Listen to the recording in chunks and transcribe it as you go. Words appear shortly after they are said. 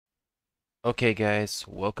Okay, guys,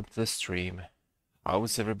 welcome to the stream. How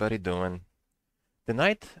is everybody doing?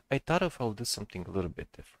 Tonight, I thought of I'll do something a little bit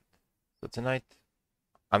different. So tonight,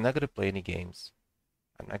 I'm not gonna play any games.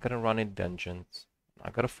 I'm not gonna run any dungeons. I'm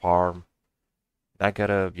not gonna farm. Not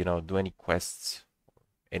gonna, do any quests,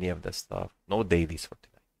 any of that stuff. No dailies for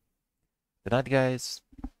tonight. Tonight, guys,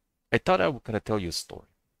 I thought I was gonna tell you a story.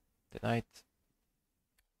 Tonight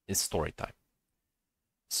is story time.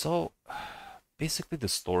 So, basically, the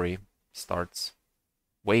story starts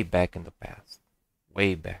way back in the past.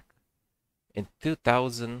 Way back. In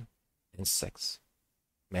 2006.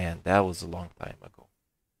 Man, that was a long time ago.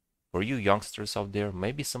 For you youngsters out there,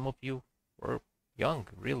 maybe some of you were young,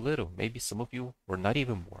 real little. Maybe some of you were not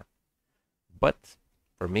even born. But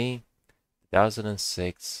for me,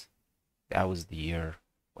 2006, that was the year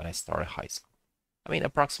when I started high school. I mean,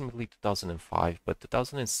 approximately 2005, but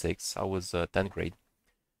 2006, I was 10th grade.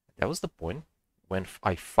 That was the point when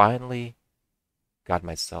I finally got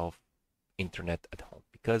myself internet at home.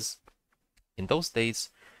 Because in those days,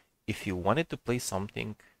 if you wanted to play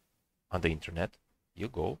something on the internet, you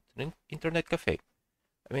go to an internet cafe.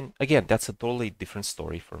 I mean, again, that's a totally different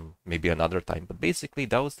story from maybe another time, but basically,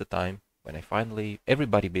 that was the time when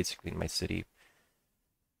everybody basically in my city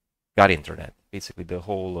got internet. Basically, the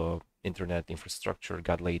whole internet infrastructure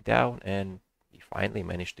got laid down, and we finally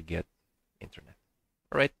managed to get internet.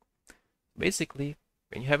 All right. Basically,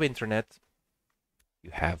 when you have internet,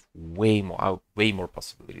 you have way more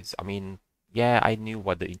possibilities. I mean, yeah, I knew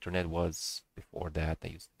what the internet was before that. I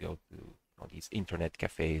used to go to these internet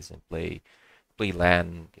cafes and play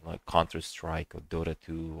LAN, like Counter Strike or Dota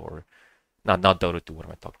 2 or not Dota 2. What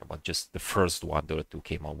am I talking about? Just the first one. Dota 2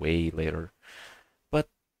 came out way later. But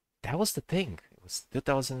that was the thing. It was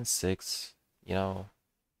 2006. You know,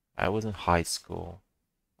 I was in high school.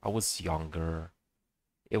 I was younger.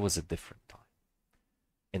 It was a different time.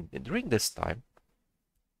 And during this time,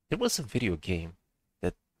 there was a video game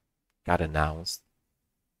that got announced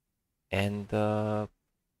and got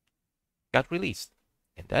released.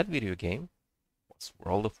 And that video game was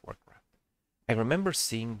World of Warcraft. I remember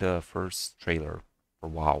seeing the first trailer for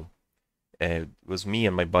WoW. It was me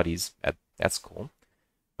and my buddies at school.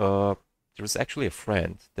 Uh, there was actually a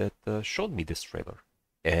friend that showed me this trailer,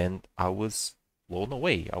 and I was blown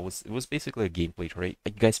away. It was basically a gameplay trailer.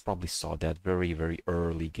 You guys probably saw that very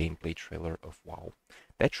early gameplay trailer of WoW.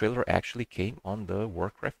 That trailer actually came on the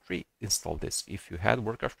Warcraft 3 install disc. If you had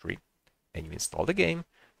Warcraft 3 and you install the game,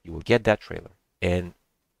 you will get that trailer. And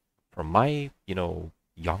from my,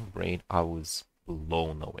 young brain, I was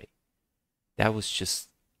blown away. That was just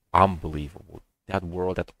unbelievable. That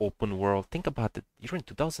world, that open world. Think about it. You're in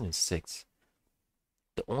 2006.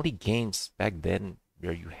 The only games back then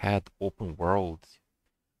where you had open world,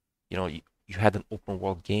 you had an open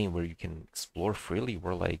world game where you can explore freely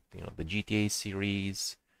were like, the GTA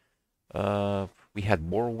series. We had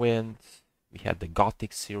Morrowind. We had the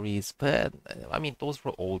Gothic series, but I mean, those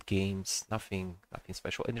were old games, nothing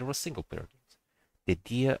special, and they were single player games. The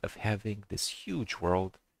idea of having this huge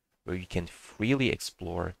world where you can freely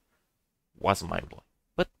explore was mind blowing.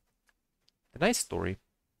 But the nice story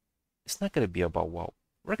is not going to be about WoW.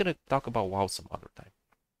 We're going to talk about WoW some other time.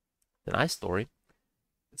 The nice story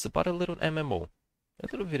is about a little MMO, a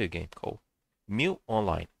little video game called Mu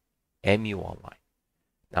Online, MU Online.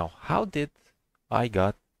 Now, how did I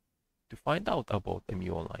got to find out about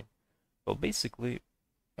MU Online? Well, basically,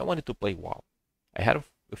 I wanted to play WoW. I had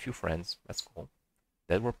a few friends at school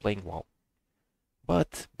that were playing WoW.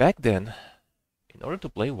 But back then, in order to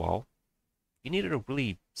play WoW, you needed a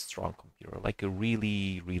really strong computer, like a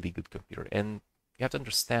really good computer. And you have to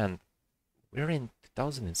understand, we're in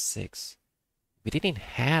 2006. We didn't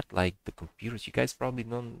had like the computers. You guys probably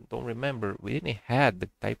don't remember. We didn't had the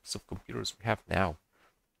types of computers we have now.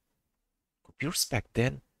 Computers back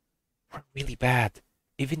then were really bad.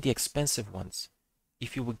 Even the expensive ones.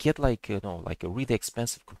 If you would get like like a really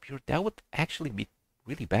expensive computer, that would actually be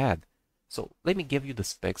really bad. So let me give you the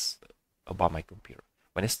specs about my computer.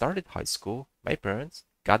 When I started high school, my parents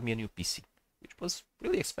got me a new PC, which was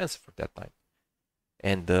really expensive for that time.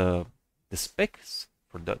 And the specs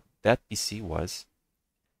for that PC was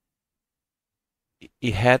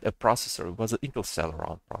it had a processor. It was an Intel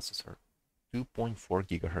Celeron processor, 2.4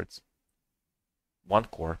 gigahertz, one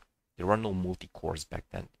core. There were no multi cores back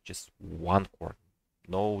then, just one core.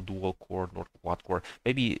 No dual core nor quad core.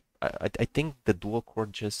 Maybe I think the dual core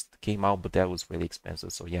just came out, but that was really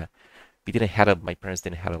expensive. So yeah, we didn't have my parents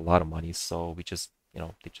didn't have a lot of money, so we just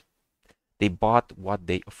they bought what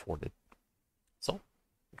they afforded. So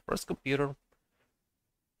the first computer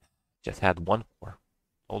just had one core,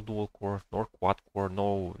 no dual core, nor quad core,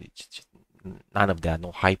 no none of that,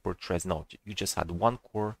 no hyper threads, no. You just had one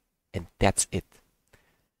core and that's it.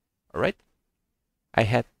 All right. I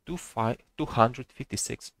had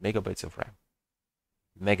 256 megabytes of RAM.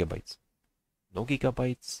 Megabytes. No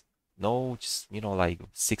gigabytes. No, just, like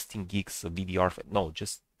 16 gigs of DDR. No,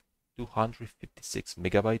 just 256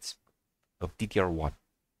 megabytes of DDR1.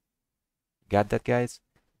 Got that, guys?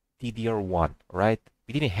 DDR1, right?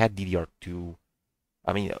 We didn't have DDR2.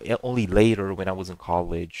 I mean, only later when I was in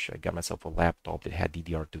college, I got myself a laptop that had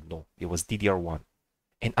DDR2. No, it was DDR1.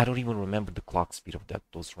 And I don't even remember the clock speed of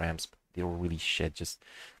those RAMs. They were really shit. Just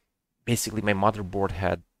basically my motherboard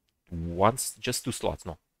had just two slots.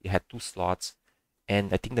 No, it had two slots,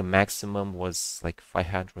 and I think the maximum was like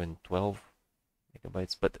 512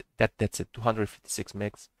 megabytes. But that's it, 256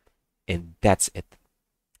 megs, and that's it.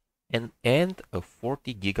 And a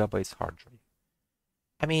 40 gigabytes hard drive.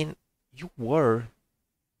 I mean, you were,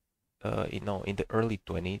 in the early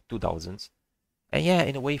 2000s, and yeah,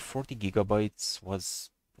 in a way, 40 gigabytes was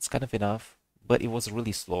kind of enough, but it was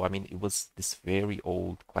really slow. I mean, it was this very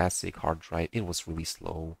old classic hard drive. It was really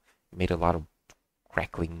slow. It made a lot of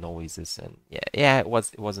crackling noises, and yeah, it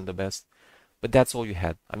wasn't the best. But that's all you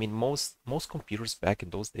had. I mean, most computers back in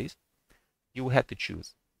those days, you had to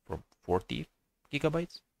choose from 40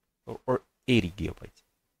 gigabytes or 80 gigabytes.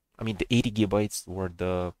 I mean, the 80 gigabytes were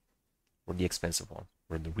the expensive ones,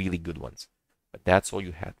 were the really good ones. But that's all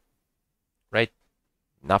you had, right?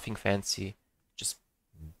 Nothing fancy, just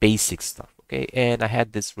basic stuff. Okay, and I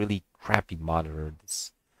had this really crappy monitor.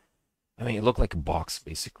 I mean, it looked like a box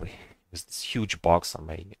basically. It was this huge box on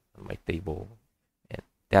my table, and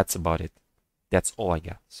that's about it. That's all I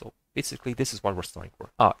got. So basically, this is what we're starting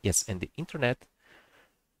for. Ah, yes, and the internet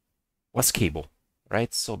was cable,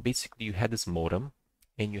 right? So basically, you had this modem,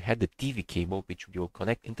 and you had the TV cable, which you will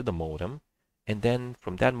connect into the modem, and then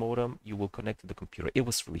from that modem, you will connect to the computer. It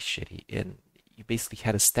was really shitty, and you basically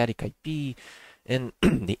had a static IP, and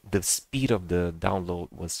the speed of the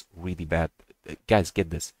download was really bad. Guys, get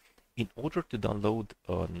this. In order to download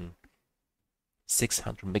an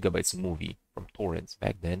 600 megabytes movie from torrents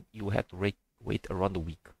back then, you had to wait around a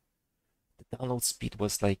week. The download speed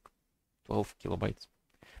was like 12 kilobytes.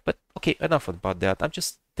 But okay, enough about that. I'm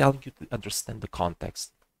just telling you to understand the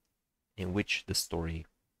context in which the story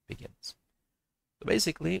begins. So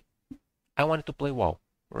basically, I wanted to play WoW,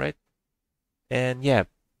 right? And yeah,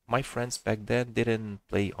 my friends back then didn't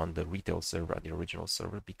play on the retail server, on the original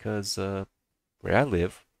server, because where I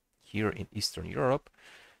live, here in Eastern Europe,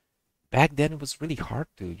 back then it was really hard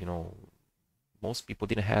to, most people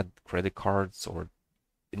didn't have credit cards, or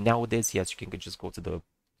nowadays, yes, you can just go to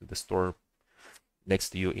the store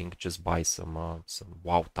next to you and just buy some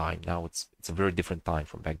WoW time. Now it's a very different time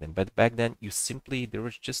from back then. But back then, there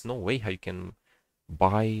was just no way how you can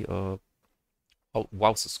buy a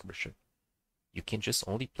WoW subscription. You can just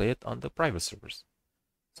only play it on the private servers.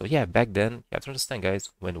 So yeah, back then, you have to understand, guys,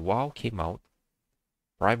 when WoW came out,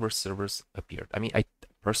 private servers appeared. I mean, I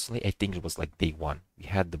personally, I think it was like day one. You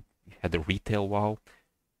had the retail WoW,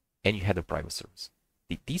 and you had the private servers.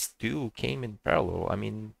 These two came in parallel. I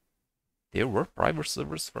mean, there were private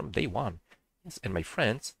servers from day one. Yes, and my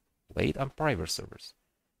friends played on private servers.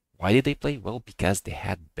 Why did they play? Well, because they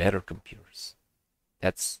had better computers.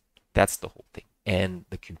 That's that's the whole thing. And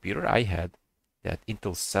the computer I had, that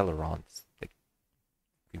Intel Celeron,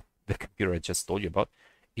 the computer I just told you about,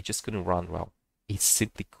 it just couldn't run well. It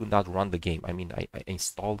simply could not run the game. I mean, I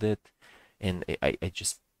installed it, and I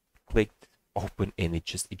just clicked open, and it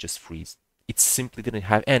just freeze. It simply didn't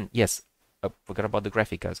have. And yes, I forgot about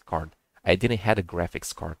the card. I didn't have a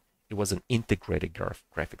graphics card. It was an integrated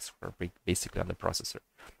graphics card, basically on the processor.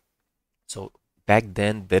 So back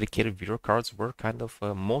then, dedicated video cards were kind of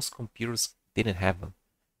most computers didn't have them.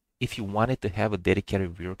 If you wanted to have a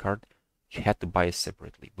dedicated video card, you had to buy it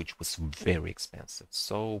separately, which was very expensive.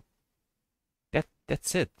 So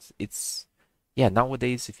that's it. It's yeah,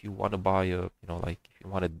 nowadays if you want to buy like if you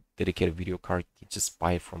want a dedicated video card, you just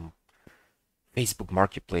buy it from Facebook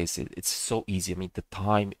Marketplace. It's so easy. I mean, the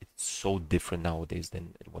time it's so different nowadays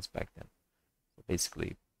than it was back then. So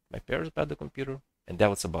basically, my parents bought the computer, and that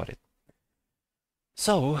was about it.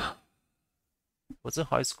 So, was in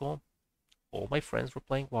high school. All my friends were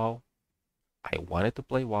playing WoW. I wanted to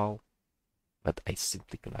play WoW, but I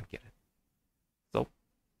simply could not get it. So,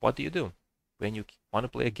 what do you do when you want to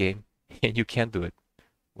play a game and you can't do it?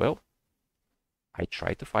 Well, I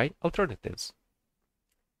tried to find alternatives.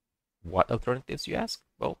 What alternatives, you ask?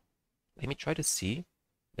 Well, let me try to see.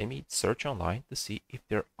 Let me search online to see if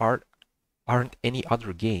there aren't any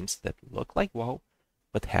other games that look like WoW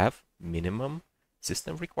but have minimum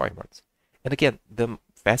system requirements. And again, the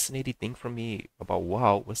fascinating thing for me about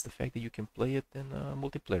WoW was the fact that you can play it in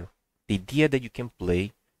multiplayer. The idea that you can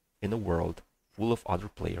play in a world full of other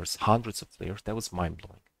players, hundreds of players, that was mind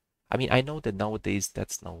blowing. I mean, I know that nowadays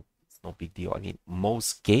that's it's no big deal. I mean,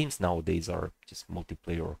 most games nowadays are just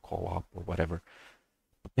multiplayer or co-op or whatever.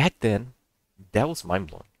 But back then, that was mind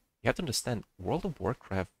blowing. You have to understand, World of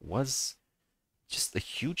Warcraft was just a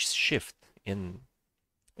huge shift in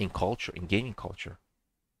culture, in gaming culture.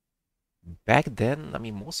 Back then, I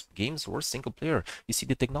mean, most games were single player. You see,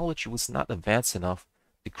 the technology was not advanced enough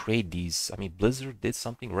to create these. I mean, Blizzard did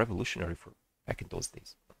something revolutionary for back in those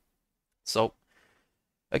days. So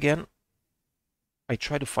again, I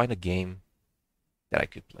tried to find a game that I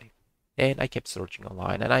could play, and I kept searching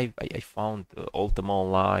online, and I found Ultima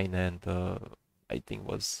Online, and I think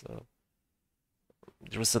was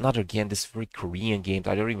there was another game, this very Korean game.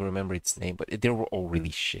 I don't even remember its name, but they were all really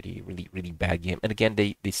shitty, really bad game. And again,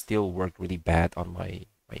 they still work really bad on my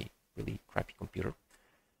really crappy computer.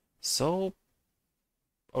 So,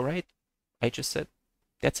 all right, I just said,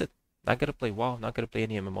 that's it. Not gonna play WoW, not gonna play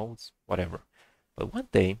any MMOs, whatever. But one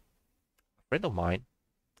day, a friend of mine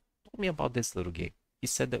told me about this little game. He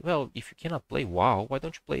said that, well, if you cannot play WoW, why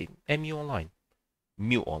don't you play MU Online?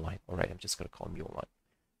 Mu Online. All right, I'm just gonna call it Mu Online.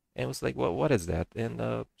 And it was like, well, what is that?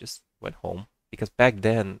 And just went home because back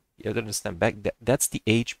then, you have to understand, that's the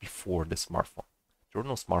age before the smartphone. There were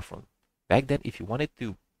no smartphone. Back then, if you wanted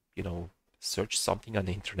to, you know, search something on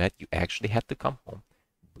the internet, you actually had to come home,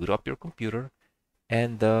 boot up your computer,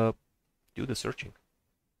 and do the searching.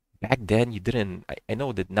 Back then, you didn't. I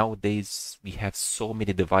know that nowadays we have so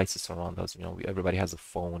many devices around us. You know, everybody has a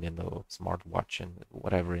phone and a smartwatch and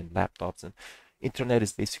whatever, and laptops, and internet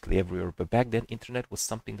is basically everywhere. But back then, internet was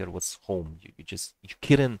something that was home. You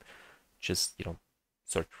couldn't just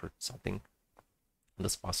search for something on the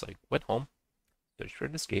spot. So I went home, searched for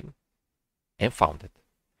this game, and found it.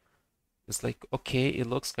 It's like, okay, it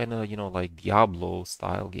looks kind of like Diablo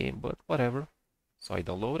style game, but whatever. So I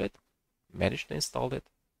downloaded it, managed to install it,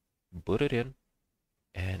 put it in,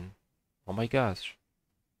 and oh my gosh,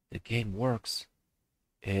 the game works.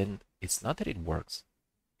 And it's not that it works,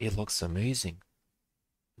 it looks amazing.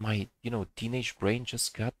 My, teenage brain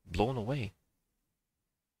just got blown away.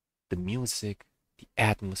 The music, the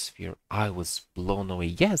atmosphere, I was blown away.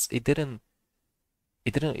 Yes, it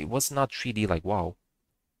was not 3D like wow,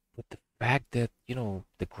 but the fact that,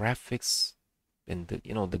 the graphics and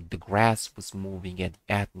the grass was moving and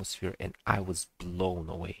the atmosphere, and I was blown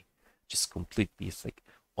away. Just completely. It's like,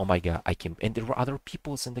 oh my God, and there were other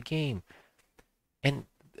peoples in the game. And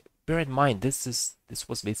bear in mind, this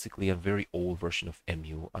was basically a very old version of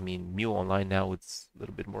MU. I mean, Mu Online now it's a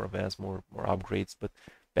little bit more advanced, more upgrades, but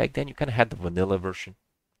back then you kind of had the vanilla version.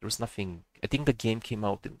 There was nothing. I think the game came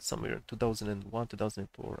out in somewhere in 2001,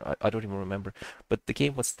 2002. I don't even remember, but the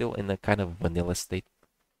game was still in a kind of vanilla state.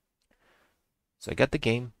 So I got the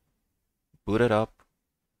game, booted up,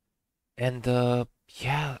 and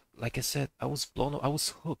yeah, like I said, I was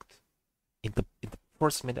hooked. In the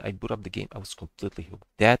first minute I boot up the game, I was completely hooked.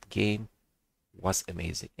 That game was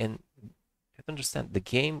amazing. And you have to understand, the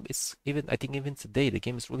game is even, I think even today, the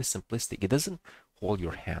game is really simplistic. It doesn't hold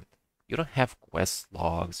your hand. You don't have quest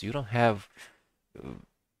logs. You don't have, uh,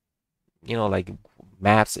 like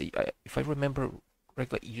maps. If I remember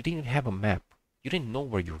correctly, you didn't have a map. You didn't know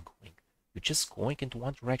where you're going. You're just going into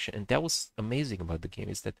one direction. And that was amazing about the game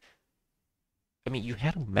is that, I mean, you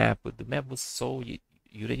had a map, but the map was so, you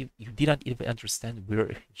did not even understand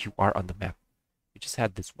where you are on the map. You just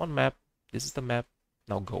had this one map. This is the map.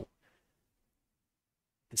 Now go.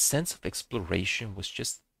 The sense of exploration was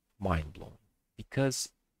just mind blowing because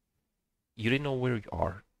you didn't know where you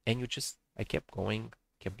are, and I kept going,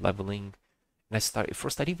 kept leveling, and I started.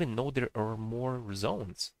 First, I didn't even know there are more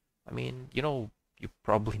zones. I mean, you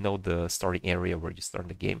probably know the starting area where you start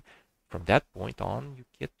the game. From that point on, you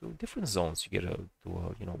get to different zones. You get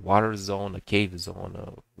to a water zone, a cave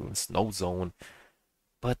zone, a snow zone.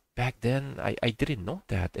 But back then, I didn't know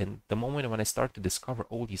that. And the moment when I started to discover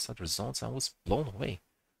all these other zones, I was blown away.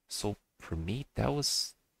 So for me, that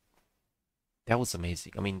was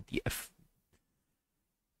amazing. I mean, the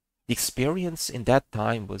experience in that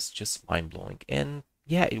time was just mind blowing. And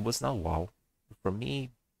yeah, it was not wow. For me,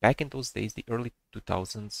 back in those days, the early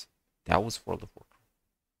 2000s, that was World of Warcraft.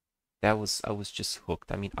 I was just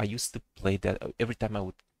hooked. I mean, I used to play that every time I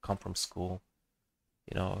would come from school.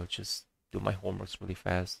 I would just do my homeworks really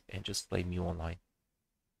fast and just play Mu Online,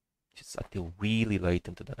 just until really late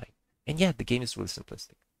into the night. And yeah, the game is really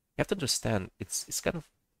simplistic. You have to understand, it's kind of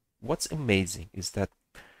what's amazing is that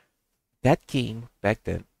that game back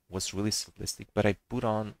then was really simplistic, but I put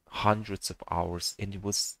on hundreds of hours, and it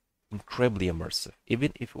was incredibly immersive.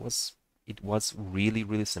 Even if it was really,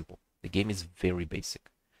 really simple. The game is very basic.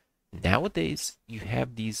 Nowadays, you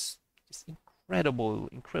have these just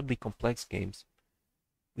incredibly complex games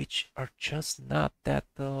which are just not that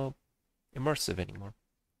immersive anymore.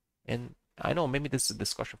 And I know maybe this is a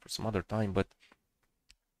discussion for some other time, but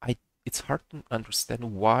I it's hard to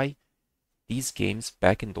understand why these games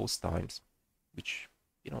back in those times, which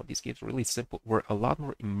these games were really simple, were a lot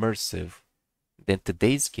more immersive than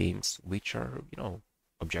today's games, which are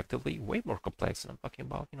objectively way more complex. And I'm talking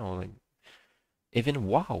about like even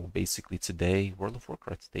WoW basically today, World of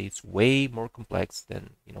Warcraft today, it's way more complex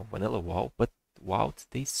than vanilla WoW. But WoW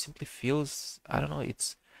today simply feels I don't know,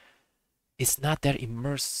 it's not that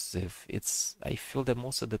immersive. I feel that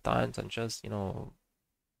most of the times I'm just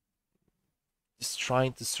just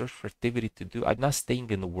trying to search for activity to do. I'm not staying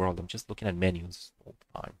in the world. I'm just looking at menus all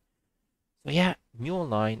the time. So yeah, Mu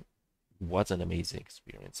Online was an amazing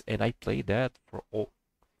experience, and I played that for all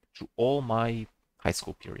through all my high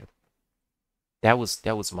school period. That was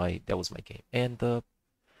my game. And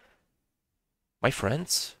my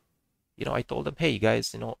friends, I told them, hey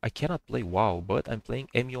guys, I cannot play WoW, but I'm playing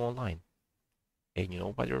MU Online. And you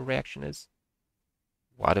know what their reaction is?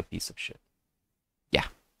 What a piece of shit. Yeah,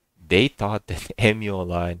 they thought that MU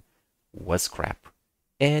Online was crap.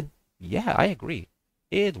 And yeah, I agree.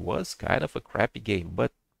 It was kind of a crappy game,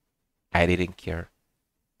 but I didn't care.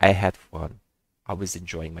 I had fun. I was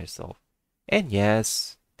enjoying myself. And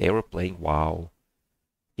yes, they were playing WoW.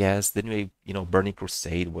 Yes, the new, Burning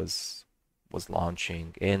Crusade was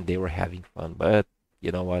launching and they were having fun, but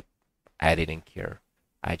you know what? I didn't care.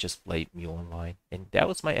 I just played Mu Online, and that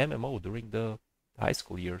was my MMO during the high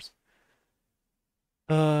school years.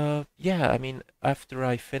 Yeah, I mean, after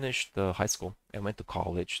I finished high school, I went to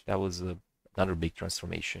college. That was another big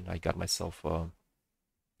transformation. I got myself, a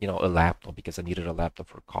laptop because I needed a laptop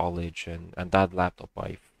for college, and that laptop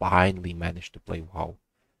I finally managed to play WoW.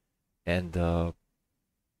 And I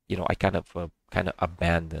kind of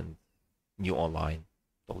abandoned New Online,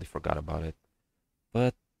 totally forgot about it.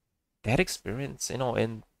 But that experience,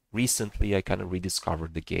 and recently I kind of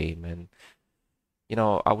rediscovered the game, and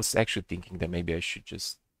I was actually thinking that maybe I should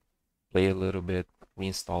just play a little bit,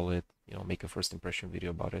 reinstall it, make a first impression video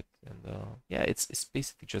about it. And yeah, it's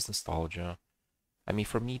basically just nostalgia. I mean,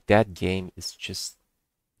 for me, that game is just,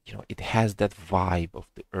 it has that vibe of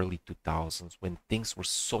the early 2000s when things were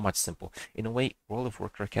so much simple. In a way, World of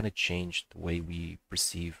Warcraft kind of changed the way we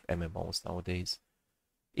perceive MMOs nowadays.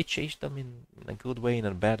 It changed them in a good way, in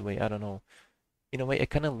a bad way, I don't know. In a way, I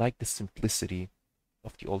kind of like the simplicity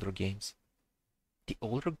of the older games. The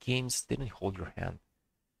older games didn't hold your hand.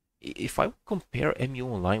 If I would compare MU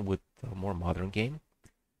Online with a more modern game,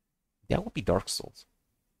 that would be Dark Souls.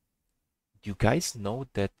 Do you guys know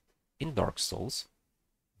that in Dark Souls,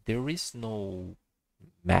 there is no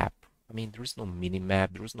map? I mean, there is no mini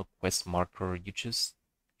map, there is no quest marker.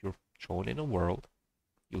 You're thrown in a world,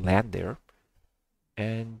 you land there,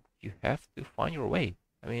 and you have to find your way.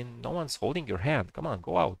 I mean, no one's holding your hand. Come on,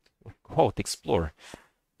 go out, explore.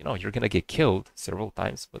 You're gonna get killed several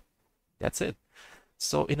times, but that's it.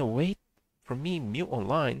 So in a way, for me, Mu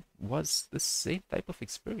Online was the same type of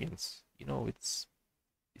experience.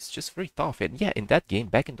 It's just very tough. And yeah, in that game,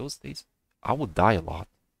 back in those days, I would die a lot.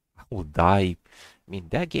 I would die. I mean,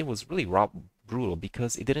 that game was really raw, brutal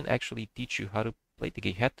because it didn't actually teach you how to play the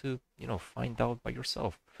game. You had to, find out by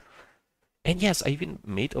yourself. And yes, I even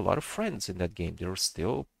made a lot of friends in that game. There were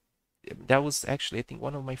still, that was actually, I think,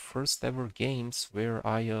 one of my first ever games where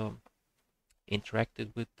I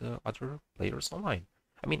interacted with other players online.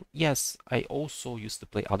 I mean, yes, I also used to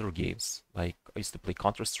play other games. Like I used to play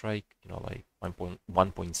Counter-Strike, like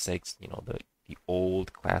 1.1.6, the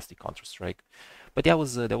old classic Counter-Strike. But that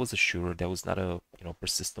was a shooter. That was not a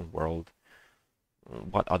persistent world.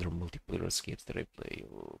 What other multiplayer games did I play?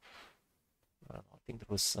 I don't know. I think there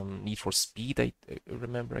was some Need for Speed. I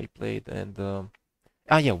remember I played, and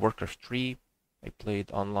yeah, Warcraft 3. I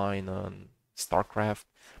played online on StarCraft.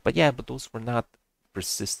 But yeah, but those were not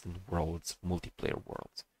persistent worlds, multiplayer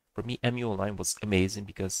worlds. For me, MU Online was amazing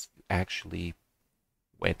because you actually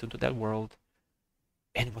went into that world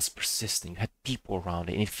and it was persistent. You had people around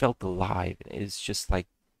it and it felt alive. And it's just like,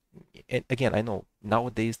 and again, I know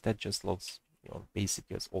nowadays that just looks, basic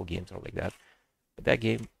because all games are like that. But that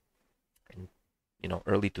game in,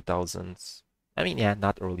 early 2000s, I mean, yeah,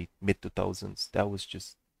 not early, mid 2000s, that was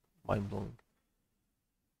just mind blowing.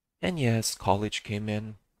 And yes, college came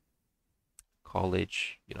in.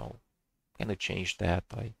 College, kind of changed that.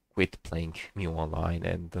 I quit playing Mu Online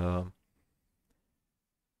and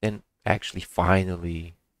then actually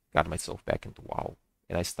finally got myself back into WoW.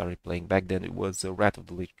 And I started playing. Back then it was Wrath of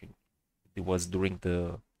the Lich King. it was during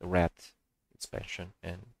the rat expansion,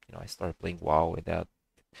 and I started playing WoW, and that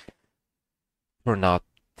turned out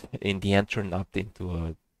in the end turned out into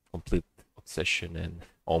a complete obsession and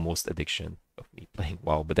almost addiction of me playing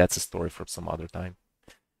WoW. But that's a story for some other time.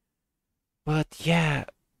 But yeah,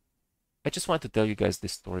 I just wanted to tell you guys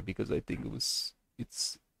this story because I think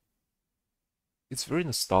it's very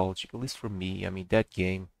nostalgic, at least for me. I mean, that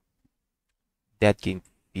game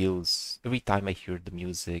feels every time I hear the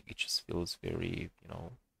music, it just feels very,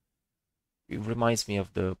 it reminds me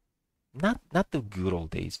of the not the good old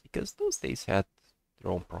days because those days had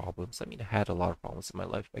their own problems. I mean, I had a lot of problems in my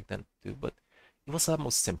life back then too, but it was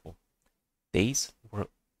almost simple. Days were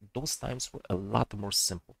those times were a lot more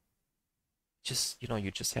simple. Just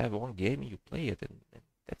you just have one game and you play it, and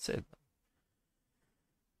that's it.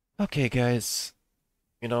 Okay, guys,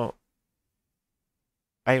 you know,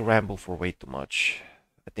 I ramble for way too much.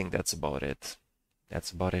 I think that's about it.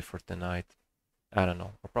 That's about it for tonight. I don't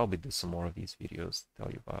know. I'll probably do some more of these videos,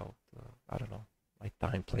 tell you about, I don't know, my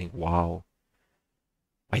time playing WoW,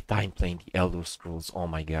 my time playing the Elder Scrolls. Oh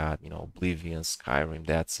my God, Oblivion, Skyrim,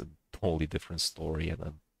 that's a totally different story and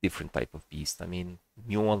a different type of beast. I mean,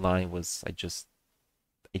 New Online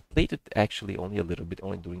I played it actually only a little bit,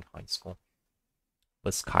 only during high school.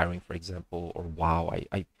 But Skyrim, for example, or WoW,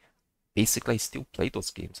 I basically I still play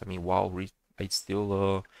those games. I mean, WoW, I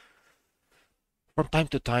still, from time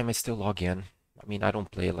to time, I still log in. I mean, I don't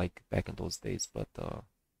play like back in those days, but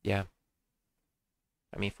yeah.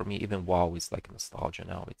 I mean, for me, even WoW is like nostalgia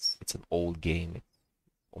now. It's an old game. It's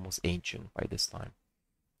almost ancient by this time.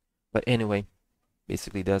 But anyway,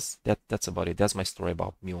 basically that's about it. That's my story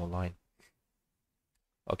about Mu Online.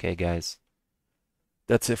 Okay, guys,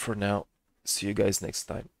 that's it for now. See you guys next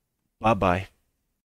time. Bye bye.